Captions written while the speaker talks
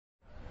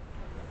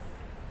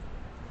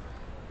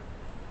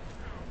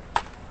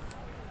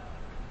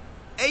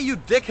Hey, you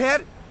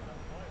dickhead!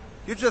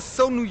 You're just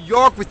so New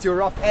York with your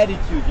rough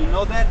attitude, you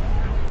know that?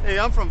 Hey,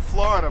 I'm from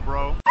Florida,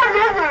 bro.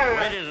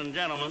 Ladies and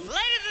gentlemen.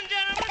 Ladies and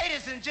gentlemen.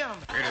 Ladies and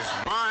gentlemen. It is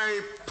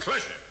my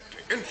pleasure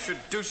to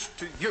introduce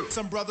to you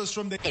some brothers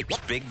from the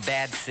Big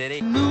bad city.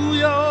 New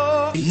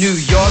York. New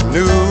York.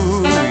 New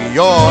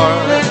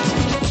York.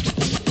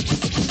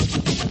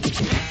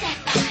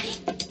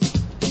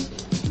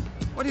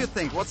 What do you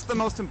think? What's the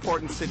most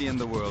important city in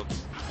the world?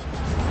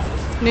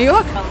 New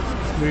York.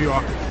 New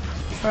York.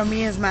 For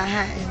me, it's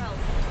Manhattan.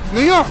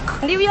 New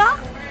York. New York.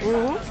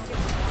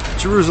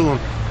 Jerusalem.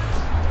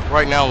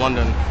 Right now,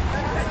 London.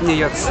 New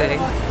York City.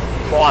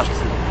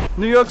 Boston.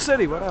 New York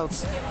City. What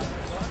else?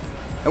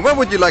 And where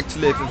would you like to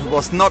live if it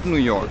was not New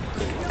York?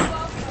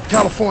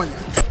 California.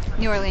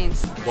 New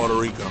Orleans. Puerto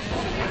Rico.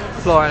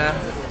 Florida.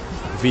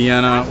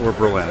 Vienna or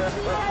Berlin.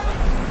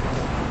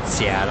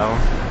 Seattle.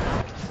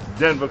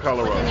 Denver,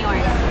 Colorado. New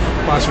York.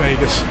 Las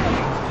Vegas.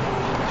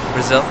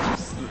 Brazil.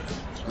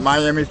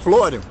 Miami,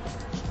 Florida.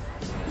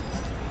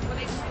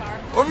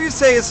 What would you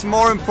say is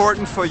more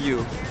important for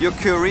you? Your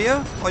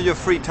career or your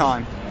free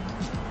time?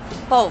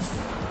 Both.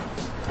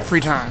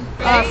 Free time.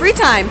 Free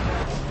time.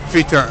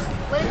 Free time.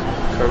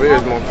 Career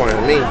is more important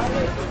to me.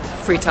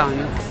 Free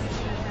time.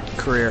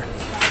 Career.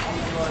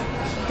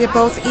 They're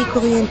both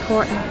equally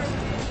important.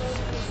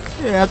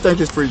 Yeah, I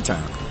think it's free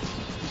time.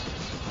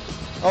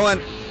 Oh,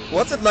 and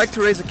what's it like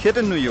to raise a kid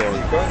in New York?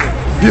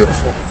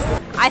 Beautiful.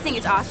 I think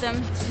it's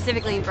awesome,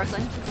 specifically in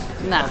Brooklyn.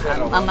 No,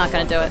 I'm not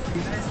going to do it.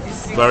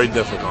 Very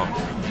difficult.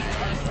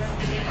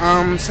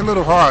 It's a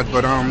little hard,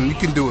 but you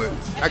can do it.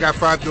 I got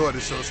 5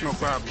 daughters, so it's no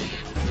problem.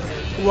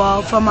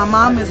 Well, for my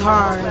mom, it's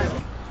hard.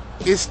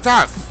 It's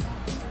tough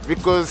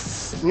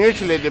because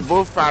usually the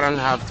both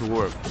parents have to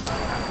work.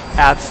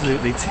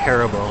 Absolutely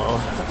terrible.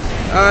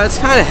 It's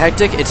kind of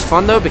hectic. It's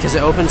fun though because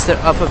it opens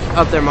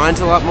up their minds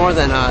a lot more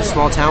than a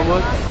small town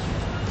would.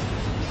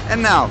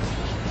 And now,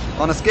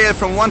 on a scale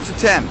from 1 to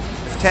 10,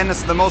 if 10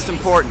 is the most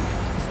important,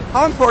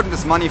 how important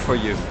is money for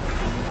you?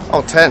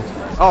 Oh, 10.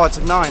 Oh, it's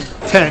a 9.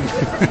 10.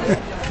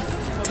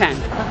 10.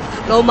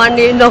 No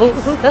money, no.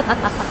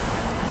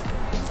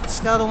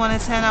 Scale to 1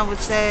 to 10, I would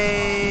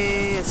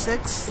say a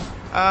 6.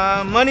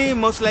 Money,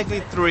 most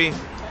likely 3.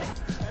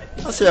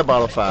 I'll say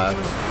about a 5.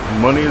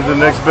 Money is the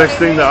next best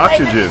thing to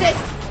oxygen.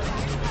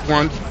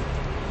 1.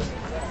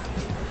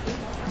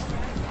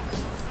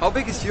 How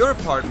big is your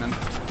apartment?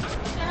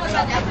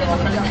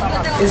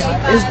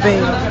 It's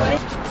big.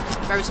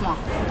 Very small.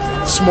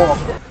 Small.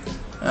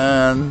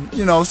 And,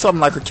 you know, something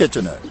like a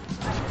kitchenette.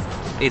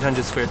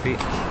 800 square feet.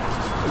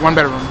 1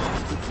 bedroom.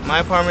 My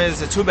apartment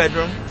is a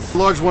 2-bedroom.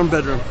 Large 1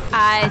 bedroom.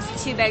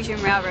 It's a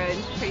 2-bedroom railroad,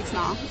 pretty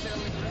small.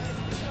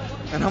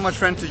 And how much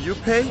rent do you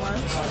pay?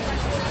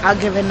 I'll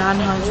give it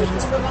 900.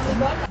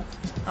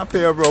 I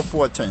pay a real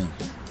 14.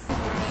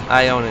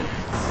 I own it.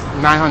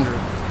 900.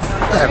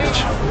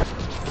 Average.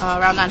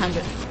 Around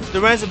 900.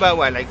 The rent's about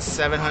what, like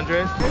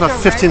 700? About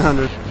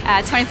 1,500.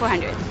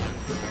 2,400.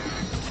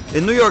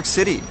 In New York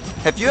City,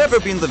 have you ever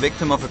been the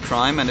victim of a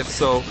crime, and if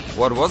so,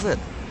 what was it?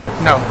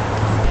 No.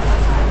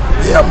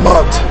 Yeah,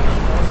 mugged.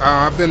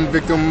 I've been a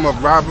victim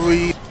of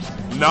robbery.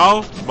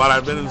 No, but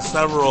I've been in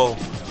several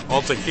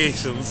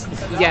altercations.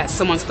 Yes,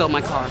 someone stole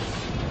my car.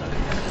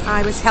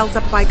 I was held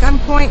up by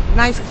gunpoint,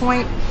 knife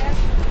point,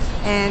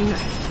 and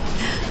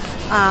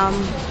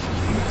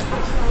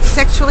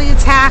sexually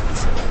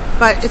attacked.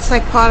 But it's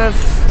like part of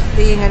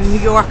being a New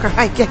Yorker,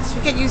 I guess.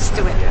 You get used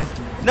to it.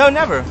 No,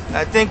 never.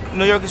 I think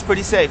New York is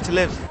pretty safe to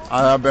live.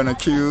 I have been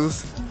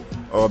accused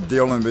of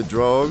dealing with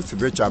drugs,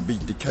 which I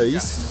beat the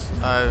case.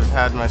 I've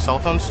had my cell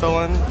phone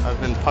stolen. I've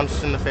been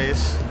punched in the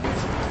face.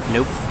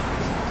 Nope.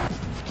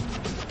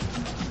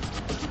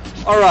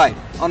 Alright,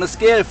 on a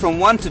scale from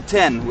 1 to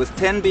 10, with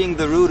 10 being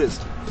the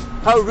rudest,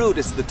 how rude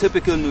is the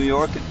typical New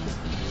Yorker?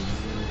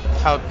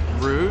 How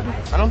rude?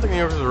 I don't think New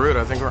Yorkers are rude.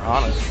 I think we're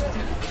honest.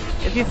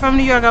 If you're from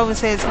New York, I would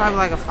say it's probably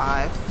like a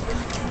 5.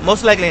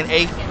 Most likely an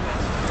 8.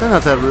 They're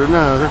not that rude,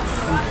 no. They're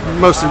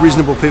mostly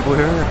reasonable people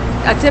here.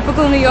 A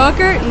typical New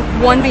Yorker,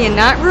 1 being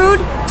not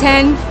rude,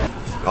 10.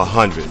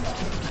 100.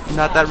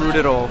 Not that rude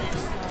at all.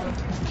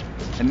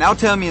 And now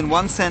tell me in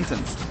one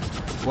sentence,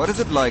 what is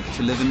it like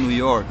to live in New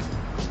York?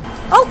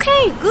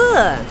 Okay,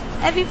 good.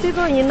 Every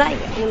people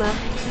unite, you know.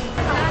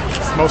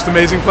 It's the most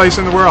amazing place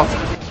in the world.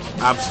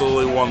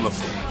 Absolutely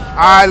wonderful.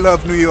 I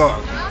love New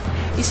York.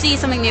 You see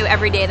something new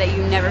every day that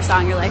you never saw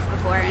in your life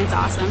before, and it's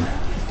awesome.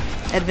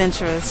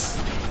 Adventurous.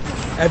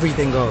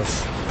 Everything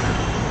goes.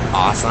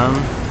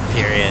 Awesome.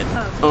 Period.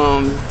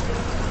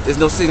 There's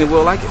no city in the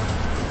world like it.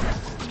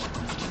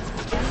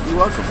 You're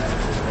welcome.